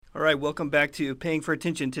All right, welcome back to Paying for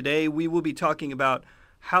Attention. Today we will be talking about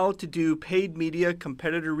how to do paid media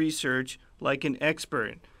competitor research like an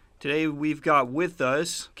expert. Today we've got with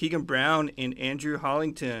us Keegan Brown and Andrew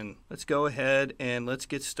Hollington. Let's go ahead and let's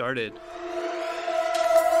get started.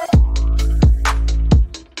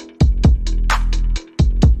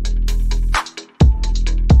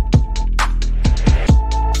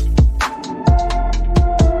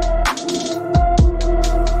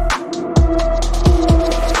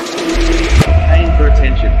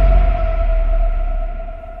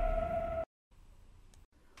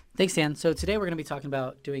 Thanks, Dan. So today we're going to be talking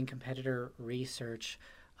about doing competitor research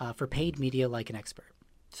for paid media like an expert.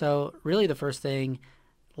 So really the first thing,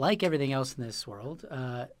 like everything else in this world,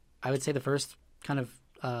 I would say the first kind of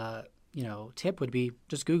tip would be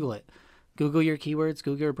just Google it. Google your keywords,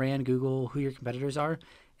 Google your brand, Google who your competitors are,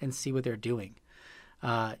 and see what they're doing.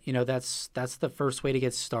 That's the first way to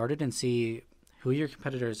get started and see who your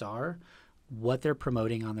competitors are, what they're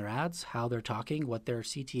promoting on their ads, how they're talking, what their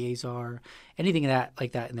CTAs are, anything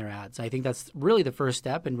like that in their ads. I think that's really the first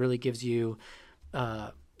step and really gives you,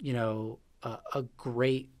 a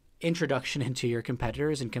great introduction into your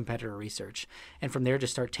competitors and competitor research. And from there,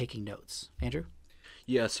 just start taking notes. Andrew?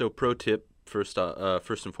 Yeah, so pro tip first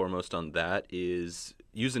and foremost on that is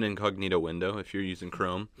use an incognito window if you're using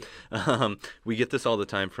Chrome. We get this all the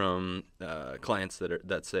time from clients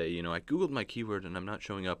that say, I Googled my keyword and I'm not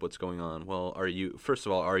showing up. What's going on? Well, are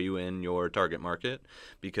you in your target market?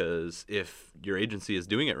 Because if your agency is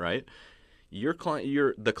doing it right,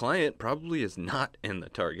 the client probably is not in the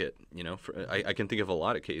target. I can think of a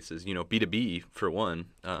lot of cases. B2B for one,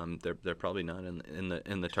 they're probably not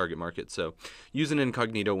in the target market. So use an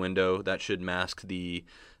incognito window that should mask the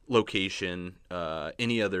location,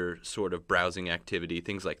 any other sort of browsing activity,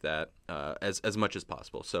 things like that, as much as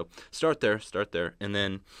possible. So start there, and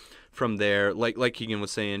then from there, like Keegan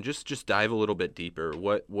was saying, just dive a little bit deeper.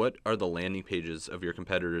 What are the landing pages of your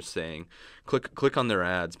competitors saying? Click on their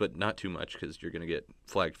ads, but not too much because you're going to get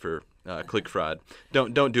flagged for click fraud.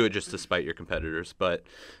 Don't do it just to spite your competitors, but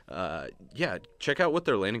check out what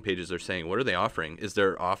their landing pages are saying. What are they offering? Is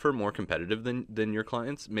their offer more competitive than your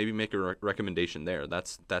clients? Maybe make a recommendation there.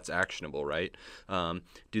 That's actionable, right?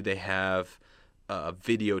 Do they have a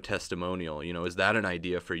video testimonial? Is that an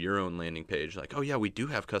idea for your own landing page? Like, oh yeah, we do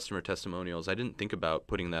have customer testimonials. I didn't think about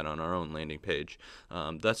putting that on our own landing page.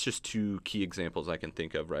 That's just two key examples I can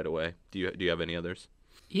think of right away. Do you have any others?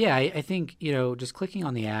 Yeah, I think, just clicking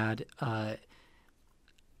on the ad,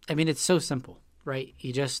 it's so simple, right?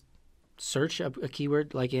 You just search a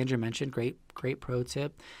keyword like Andrew mentioned, great pro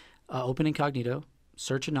tip, open incognito,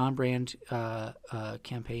 search a non-brand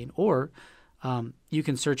campaign, or you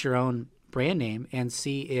can search your own brand name and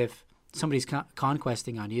see if somebody's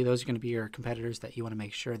conquesting on you. Those are going to be your competitors that you want to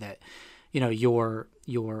make sure that, you're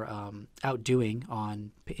outdoing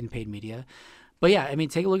in paid media. But yeah,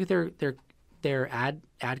 take a look at their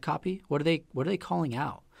ad copy. What are they calling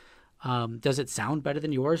out? Does it sound better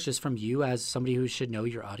than yours just from you as somebody who should know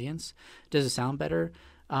your audience? Does it sound better?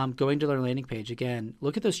 Going to their landing page, again,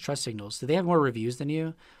 look at those trust signals. Do they have more reviews than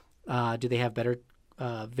you? Do they have better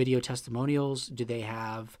video testimonials? Do they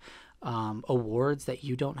have awards that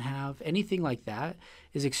you don't have? Anything like that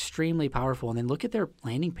is extremely powerful. And then look at their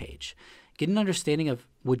landing page. Get an understanding of,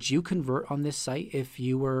 would you convert on this site if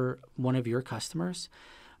you were one of your customers?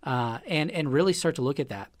 And really start to look at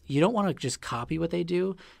that. You don't want to just copy what they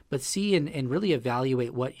do, but see and really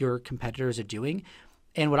evaluate what your competitors are doing.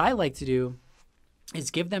 And what I like to do is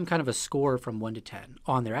give them kind of a score from 1 to 10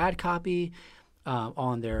 on their ad copy,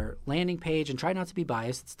 on their landing page, and try not to be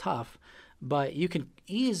biased. It's tough, but you can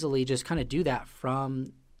easily just kind of do that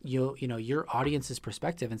from your audience's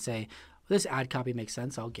perspective and say, this ad copy makes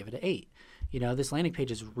sense. I'll give it an 8. This landing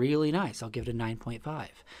page is really nice. I'll give it a 9.5.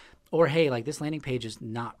 Or, hey, this landing page is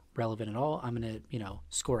not relevant at all. I'm going to,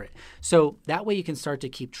 score it. So that way you can start to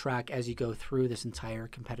keep track as you go through this entire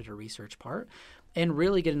competitor research part and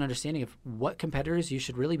really get an understanding of what competitors you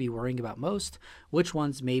should really be worrying about most, which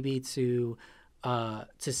ones maybe to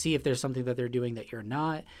see if there's something that they're doing that you're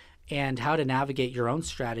not, and how to navigate your own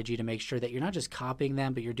strategy to make sure that you're not just copying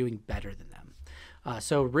them, but you're doing better than them.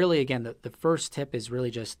 So really, again, the first tip is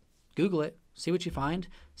really just Google it, see what you find,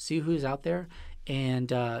 see who's out there,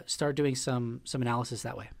 and start doing some analysis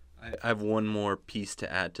that way. I have one more piece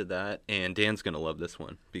to add to that, and Dan's going to love this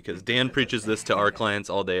one because Dan preaches this to our clients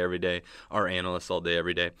all day, every day, our analysts all day,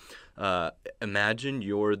 every day. Imagine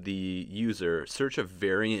you're the user. Search a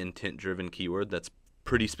very intent-driven keyword that's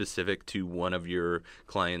pretty specific to one of your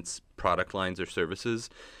clients' product lines or services,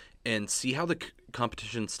 and see how the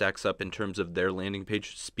competition stacks up in terms of their landing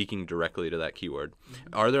page speaking directly to that keyword.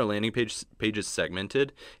 Are their landing pages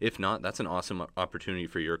segmented? If not, that's an awesome opportunity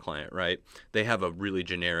for your client, right? They have a really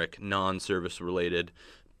generic, non-service related,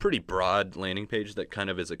 pretty broad landing page that kind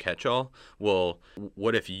of is a catch-all. Well,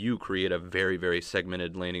 what if you create a very, very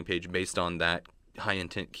segmented landing page based on that high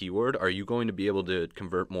intent keyword? Are you going to be able to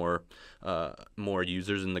convert more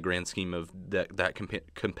users in the grand scheme of that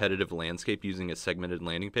competitive landscape using a segmented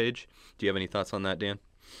landing page? Do you have any thoughts on that, Dan?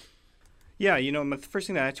 Yeah, the first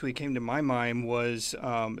thing that actually came to my mind was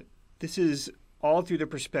this is all through the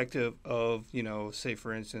perspective of, say,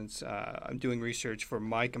 for instance, I'm doing research for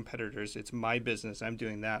my competitors. It's my business. I'm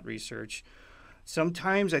doing that research.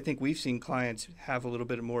 Sometimes I think we've seen clients have a little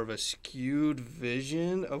bit more of a skewed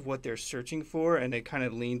vision of what they're searching for, and they kind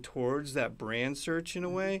of lean towards that brand search in a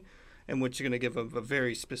way, and which is going to give a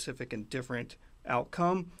very specific and different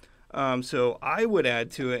outcome. So I would add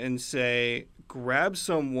to it and say, grab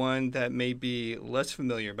someone that may be less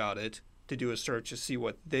familiar about it to do a search to see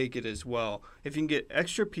what they get as well. If you can get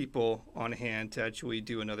extra people on hand to actually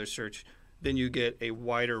do another search, then you get a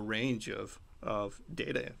wider range of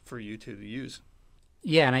data for you to use.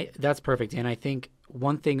 Yeah, and that's perfect. And I think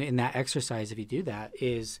one thing in that exercise, if you do that,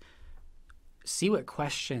 is see what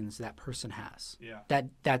questions that person has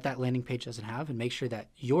that landing page doesn't have, and make sure that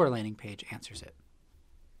your landing page answers it.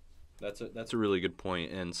 That's a really good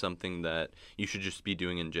point, and something that you should just be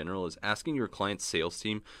doing in general is asking your client's sales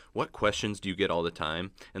team, what questions do you get all the time?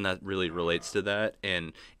 And that really relates to that,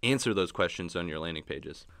 and answer those questions on your landing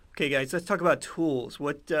pages. Okay, guys, let's talk about tools.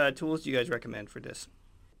 What tools do you guys recommend for this?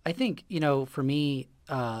 I think, for me,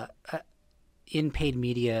 in paid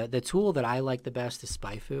media, the tool that I like the best is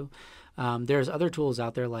SpyFu. There's other tools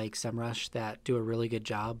out there like SEMrush that do a really good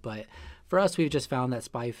job, but for us, we've just found that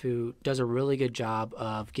SpyFu does a really good job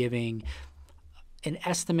of giving an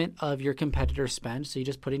estimate of your competitor's spend. So you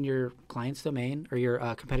just put in your client's domain or your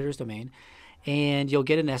competitor's domain, and you'll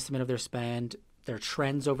get an estimate of their spend, their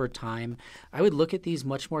trends over time. I would look at these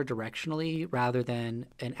much more directionally rather than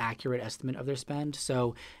an accurate estimate of their spend.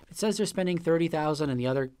 So if it says they're spending $30,000 and the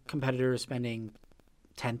other competitor is spending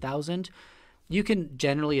 $10,000, you can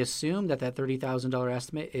generally assume that $30,000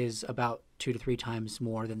 estimate is about 2 to 3 times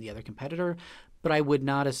more than the other competitor. But I would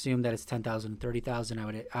not assume that it's 10,000,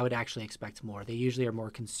 30,000. I would actually expect more. They usually are more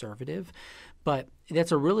conservative, but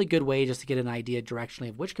that's a really good way just to get an idea directionally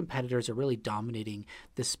of which competitors are really dominating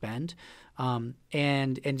the spend,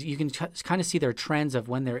 and you can kind of see their trends of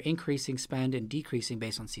when they're increasing spend and decreasing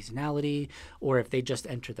based on seasonality, or if they just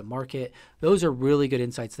enter the market. Those are really good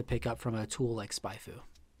insights to pick up from a tool like SpyFu.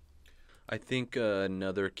 I think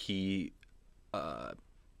another key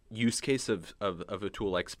use case of a tool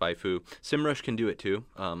like SpyFu, SEMrush can do it too.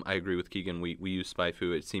 I agree with Keegan. We use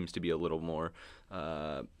SpyFu. It seems to be a little more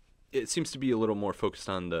focused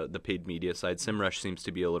on the paid media side. SEMrush seems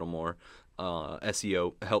to be a little more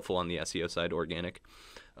SEO helpful on the SEO side, organic.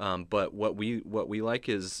 But what we like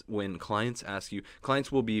is when clients ask you,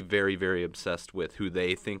 clients will be very, very obsessed with who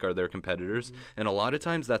they think are their competitors. Mm-hmm. And a lot of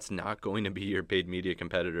times that's not going to be your paid media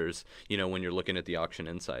competitors, when you're looking at the auction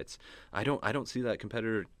insights. I don't see that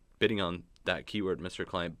competitor bidding on that keyword, Mr.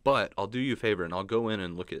 Client, but I'll do you a favor and I'll go in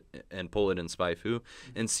and look at and pull it in SpyFu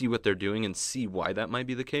and see what they're doing and see why that might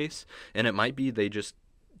be the case. And it might be they just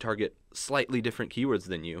target slightly different keywords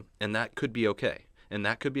than you, and that could be okay. And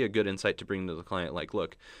that could be a good insight to bring to the client. Like,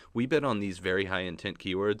 look, we bid on these very high intent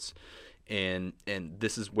keywords, and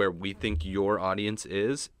this is where we think your audience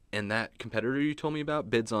is. And that competitor you told me about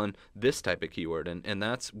bids on this type of keyword. And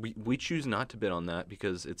that's, we choose not to bid on that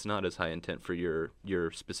because it's not as high intent for your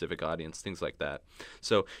specific audience, things like that.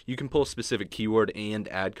 So you can pull specific keyword and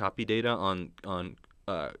ad copy data on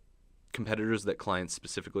competitors that clients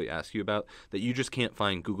specifically ask you about that you just can't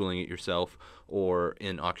find Googling it yourself or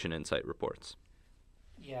in Auction Insight reports.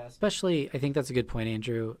 Yeah, especially, I think that's a good point,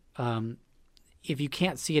 Andrew. If you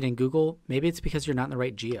can't see it in Google, maybe it's because you're not in the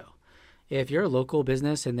right geo. If you're a local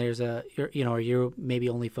business and you maybe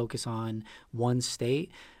only focus on one state,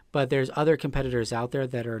 but there's other competitors out there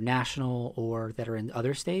that are national or that are in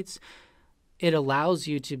other states, it allows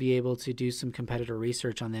you to be able to do some competitor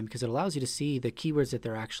research on them because it allows you to see the keywords that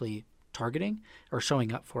they're actually targeting or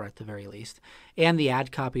showing up for at the very least, and the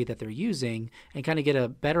ad copy that they're using, and kind of get a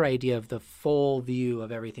better idea of the full view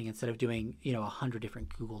of everything instead of doing 100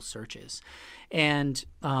 different Google searches. And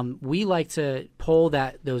we like to pull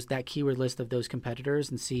that keyword list of those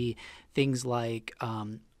competitors and see things like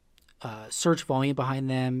search volume behind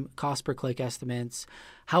them, cost per click estimates,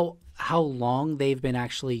 how long they've been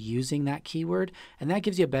actually using that keyword, and that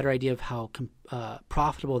gives you a better idea of how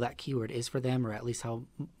profitable that keyword is for them, or at least how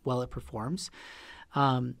well it performs.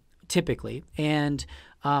 typically. And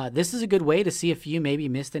this is a good way to see if you maybe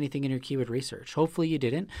missed anything in your keyword research. Hopefully you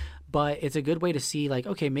didn't, but it's a good way to see like,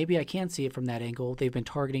 okay, maybe I can see it from that angle. They've been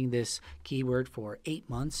targeting this keyword for 8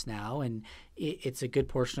 months now, and it's a good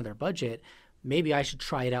portion of their budget. Maybe I should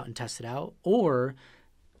try it out and test it out. Or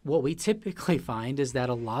what we typically find is that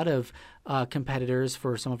a lot of competitors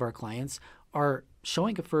for some of our clients are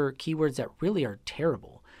showing up for keywords that really are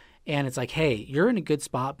terrible. And it's like, hey, you're in a good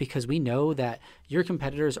spot because we know that your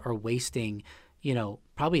competitors are wasting,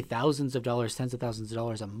 probably thousands of dollars, tens of thousands of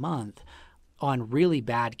dollars a month on really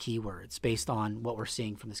bad keywords based on what we're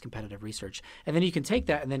seeing from this competitive research. And then you can take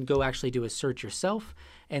that and then go actually do a search yourself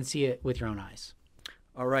and see it with your own eyes.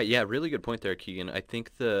 All right. Yeah, really good point there, Keegan. I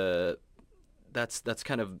think that's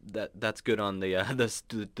good on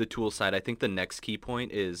the tool side. I think the next key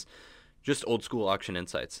point is just old school auction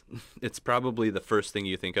insights. It's probably the first thing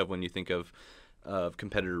you think of when you think of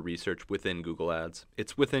competitor research within Google Ads.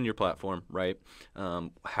 It's within your platform, right?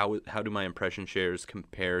 How do my impression shares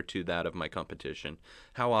compare to that of my competition?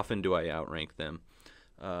 How often do I outrank them?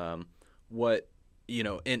 And what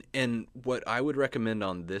I would recommend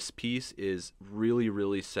on this piece is really,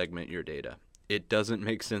 really segment your data. It doesn't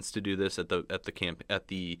make sense to do this at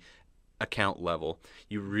the account level.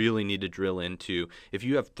 You really need to drill into, if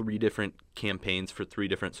you have 3 different campaigns for 3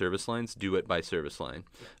 different service lines, do it by service line.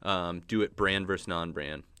 Do it brand versus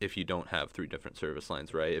non-brand if you don't have 3 different service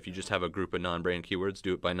lines, right? If you just have a group of non-brand keywords,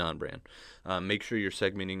 do it by non-brand. Make sure you're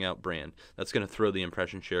segmenting out brand. That's going to throw the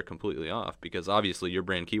impression share completely off, because obviously your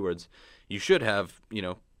brand keywords, you should have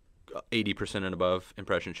 80% and above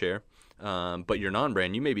impression share. But your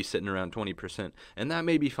non-brand, you may be sitting around 20%, and that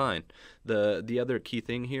may be fine. The other key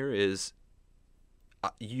thing here is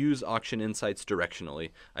use auction insights directionally.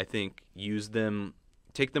 I think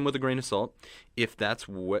take them with a grain of salt.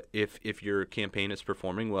 If your campaign is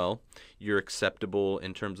performing well, you're acceptable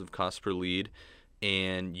in terms of cost per lead,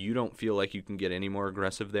 and you don't feel like you can get any more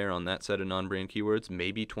aggressive there on that set of non-brand keywords,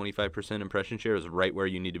 maybe 25% impression share is right where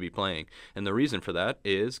you need to be playing. And the reason for that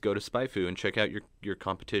is go to SpyFu and check out your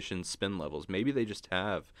competition's spend levels. Maybe they just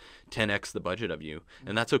have 10x the budget of you,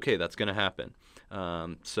 and that's okay. That's going to happen.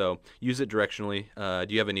 So use it directionally.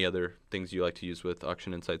 Do you have any other things you like to use with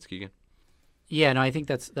Auction Insights, Keegan? Yeah, no, I think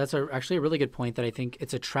that's actually a really good point. That I think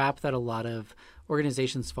it's a trap that a lot of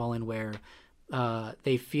organizations fall in, where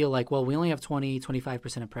they feel like, well, we only have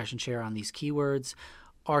 25% impression share on these keywords.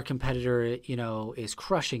 Our competitor, is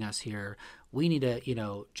crushing us here. We need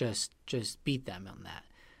to, just beat them on that.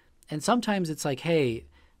 And sometimes it's like, hey,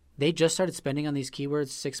 they just started spending on these keywords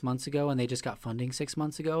 6 months ago, and they just got funding 6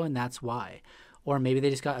 months ago, and that's why. Or maybe they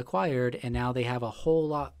just got acquired, and now they have a whole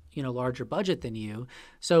lot, larger budget than you.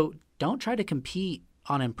 So don't try to compete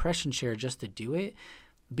on impression share just to do it.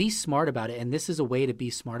 Be smart about it. And this is a way to be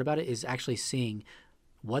smart about it, is actually seeing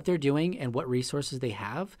what they're doing and what resources they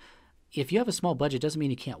have. If you have a small budget, doesn't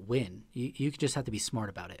mean you can't win. You just have to be smart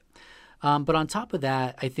about it. But on top of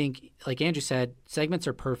that, I think, like Andrew said, segments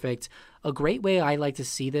are perfect. A great way I like to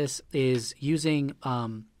see this is using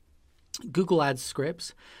Google Ads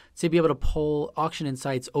scripts to be able to pull auction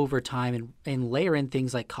insights over time and layer in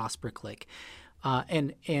things like cost per click.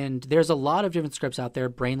 And there's a lot of different scripts out there.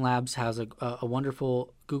 Brain Labs has a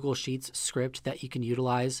wonderful Google Sheets script that you can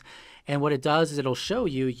utilize. And what it does is it'll show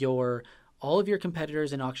you all of your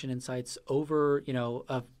competitors in auction insights over,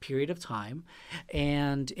 a period of time.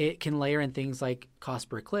 And it can layer in things like cost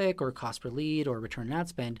per click or cost per lead or return on ad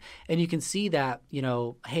spend. And you can see that,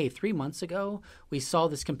 hey, 3 months ago, we saw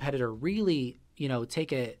this competitor really,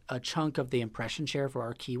 take a chunk of the impression share for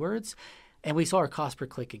our keywords, and we saw our cost per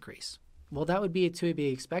click increase. Well, that would be to be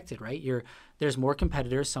expected, right? There's more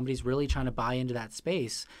competitors. Somebody's really trying to buy into that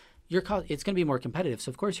space. It's going to be more competitive. So,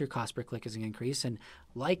 of course, your cost per click is going to increase, and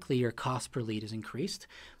likely your cost per lead is increased,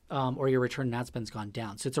 or your return on ad spend's gone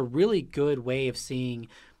down. So it's a really good way of seeing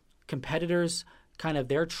competitors, kind of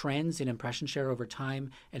their trends in impression share over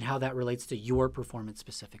time, and how that relates to your performance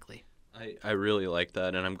specifically. I really like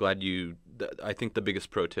that, and I'm glad I think the biggest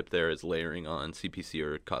pro tip there is layering on CPC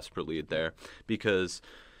or cost per lead there, because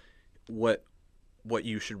what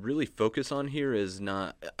you should really focus on here is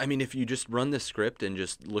not, if you just run this script and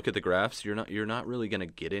just look at the graphs, you're not really going to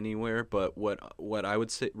get anywhere. But what I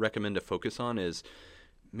would recommend to focus on is,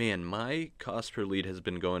 man, my cost per lead has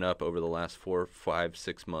been going up over the last 4, 5,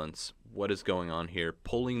 6 months. What is going on here?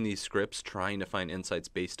 Pulling these scripts, trying to find insights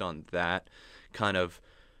based on that kind of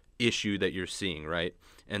issue that you're seeing, right?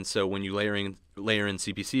 And so when you layer in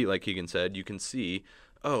CPC, like Keegan said, you can see,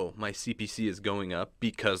 oh, my CPC is going up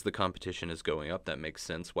because the competition is going up. That makes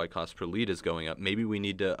sense. Why cost per lead is going up. Maybe we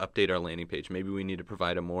need to update our landing page. Maybe we need to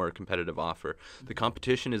provide a more competitive offer. The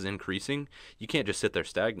competition is increasing. You can't just sit there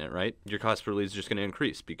stagnant, right? Your cost per lead is just going to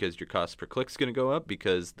increase because your cost per click is going to go up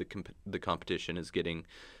because the competition is getting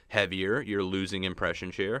heavier. You're losing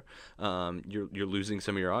impression share. You're losing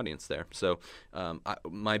some of your audience there. So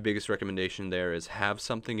my biggest recommendation there is have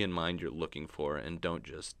something in mind you're looking for, and don't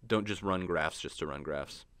just run graphs just to run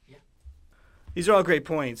graphs. These are all great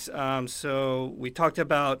points. So we talked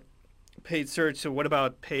about paid search. So what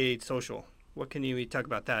about paid social? What can you talk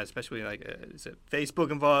about that? Especially like, is it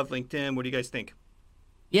Facebook involved, LinkedIn? What do you guys think?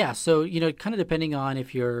 Yeah, so, kind of depending on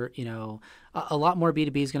if you're, a lot more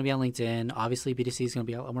B2B is going to be on LinkedIn. Obviously, B2C is going to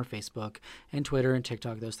be a lot more Facebook and Twitter and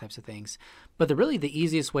TikTok, those types of things. But the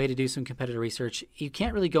easiest way to do some competitor research, you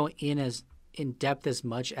can't really go in depth as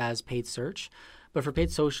much as paid search. But for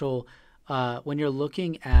paid social, when you're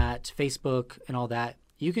looking at Facebook and all that,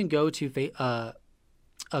 you can go to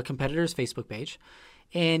a competitor's Facebook page,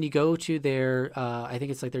 and you go to their, I think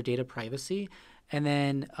it's like their data privacy, and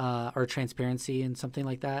then or transparency and something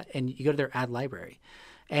like that, and you go to their ad library,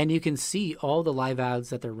 and you can see all the live ads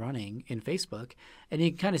that they're running in Facebook, and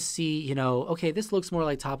you can kind of see, okay, this looks more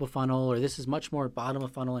like top of funnel, or this is much more bottom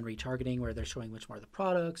of funnel and retargeting, where they're showing much more of the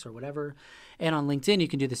products or whatever. And on LinkedIn, you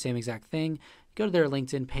can do the same exact thing. Go to their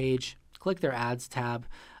LinkedIn page, click their ads tab,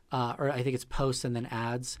 or I think it's posts and then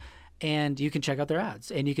ads, and you can check out their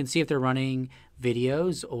ads, and you can see if they're running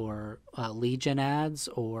videos or lead gen ads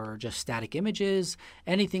or just static images,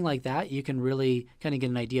 anything like that. You can really kind of get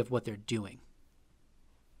an idea of what they're doing.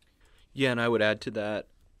 Yeah, and I would add to that,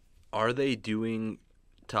 are they doing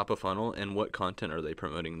top of funnel, and what content are they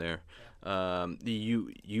promoting there?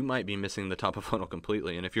 You might be missing the top of funnel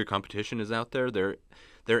completely, and if your competition is out there, they're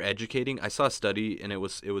educating. I saw a study, and it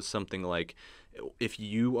was something like, if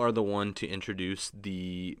you are the one to introduce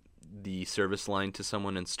the service line to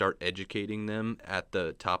someone and start educating them at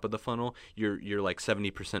the top of the funnel, you're like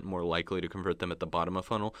 70% more likely to convert them at the bottom of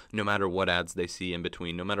funnel, no matter what ads they see in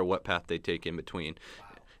between, no matter what path they take in between. Wow.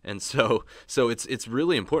 And so it's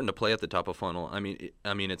really important to play at the top of funnel. I mean,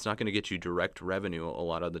 it's not going to get you direct revenue a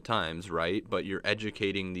lot of the times, right? But you're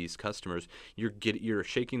educating these customers. You're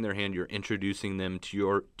shaking their hand. You're introducing them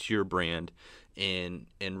to your brand, and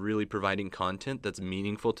really providing content that's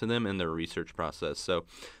meaningful to them in their research process. So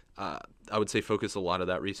I would say focus a lot of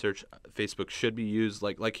that research. Facebook should be used,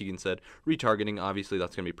 like Keegan said, retargeting. Obviously,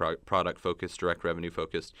 that's going to be product focused, direct revenue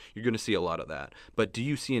focused. You're going to see a lot of that. But do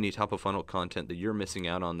you see any top of funnel content that you're missing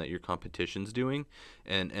out on that your competition's doing,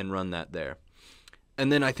 and run that there?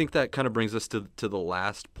 And then I think that kind of brings us to the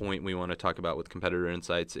last point we want to talk about with competitor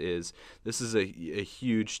insights. Is this is a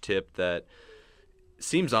huge tip that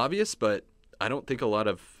seems obvious, but I don't think a lot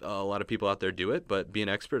of people out there do it. But be an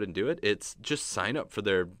expert and do it. It's just sign up for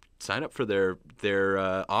their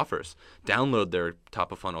offers. Download their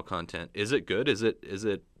top of funnel content. Is it good? Is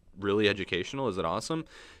it really educational? Is it awesome?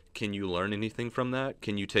 Can you learn anything from that?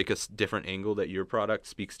 Can you take a different angle that your product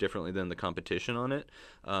speaks differently than the competition on it?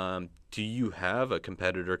 Do you have a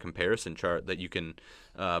competitor comparison chart that you can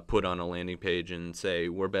put on a landing page and say,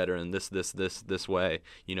 we're better in this way?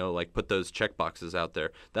 Like put those check boxes out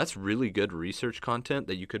there. That's really good research content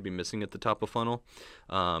that you could be missing at the top of funnel.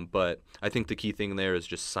 But I think the key thing there is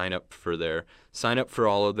just sign up for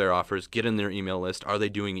all of their offers, get in their email list. Are they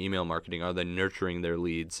doing email marketing? Are they nurturing their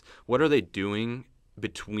leads? What are they doing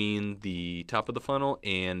between the top of the funnel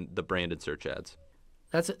and the branded search ads?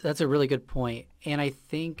 That's a really good point. And I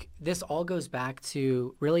think this all goes back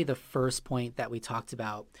to really the first point that we talked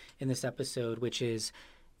about in this episode, which is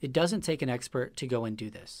it doesn't take an expert to go and do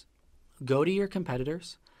this. Go to your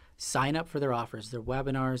competitors, sign up for their offers, their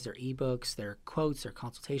webinars, their ebooks, their quotes, their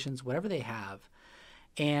consultations, whatever they have,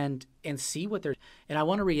 and see what they're. And I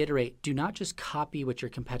want to reiterate, do not just copy what your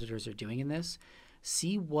competitors are doing in this.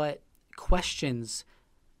 See what questions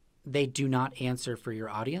they do not answer for your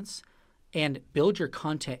audience, and build your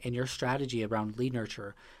content and your strategy around lead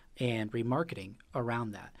nurture and remarketing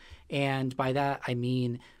around that. And by that, I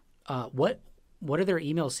mean, what are their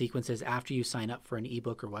email sequences after you sign up for an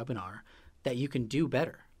ebook or webinar that you can do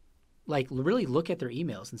better? Like really look at their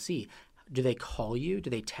emails and see, do they call you? Do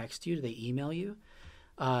they text you? Do they email you?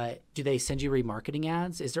 Do they send you remarketing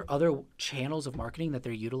ads? Is there other channels of marketing that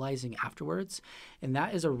they're utilizing afterwards? And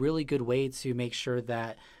that is a really good way to make sure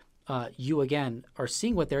that you, again, are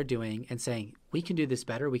seeing what they're doing and saying, we can do this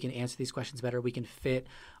better. We can answer these questions better. We can fit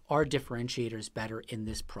our differentiators better in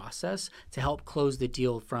this process to help close the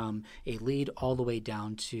deal from a lead all the way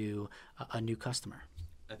down to a new customer.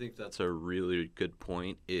 I think that's a really good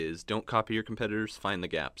point, is don't copy your competitors, find the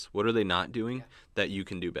gaps. What are they not doing that you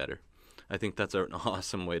can do better? I think that's an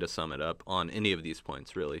awesome way to sum it up on any of these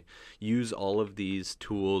points, really. Use all of these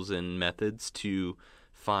tools and methods to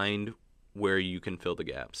find where you can fill the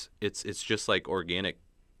gaps. It's just like organic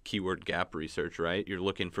keyword gap research, right? You're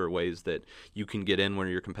looking for ways that you can get in where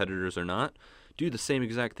your competitors are not. Do the same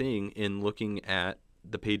exact thing in looking at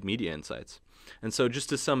the paid media insights. And so just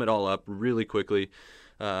to sum it all up really quickly,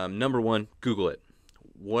 number one, Google it.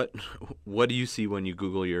 What do you see when you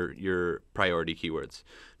Google your priority keywords?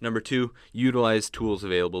 Number two, utilize tools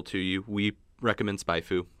available to you. We recommend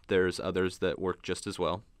SpyFu. There's others that work just as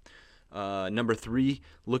well. Number three,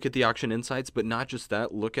 look at the auction insights, but not just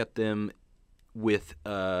that. Look at them with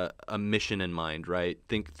a mission in mind, right?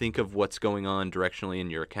 Think of what's going on directionally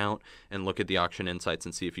in your account, and look at the auction insights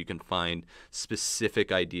and see if you can find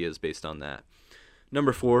specific ideas based on that.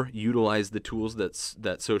 Number four, utilize the tools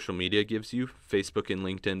that social media gives you. Facebook and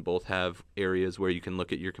LinkedIn both have areas where you can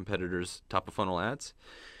look at your competitors' top of funnel ads.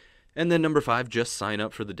 And then number five, just sign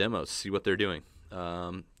up for the demos, see what they're doing.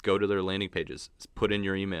 Go to their landing pages, put in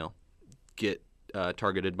your email, get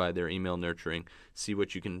targeted by their email nurturing, see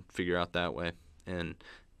what you can figure out that way. And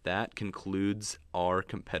that concludes our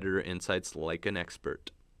Competitor Insights Like an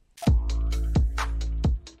Expert.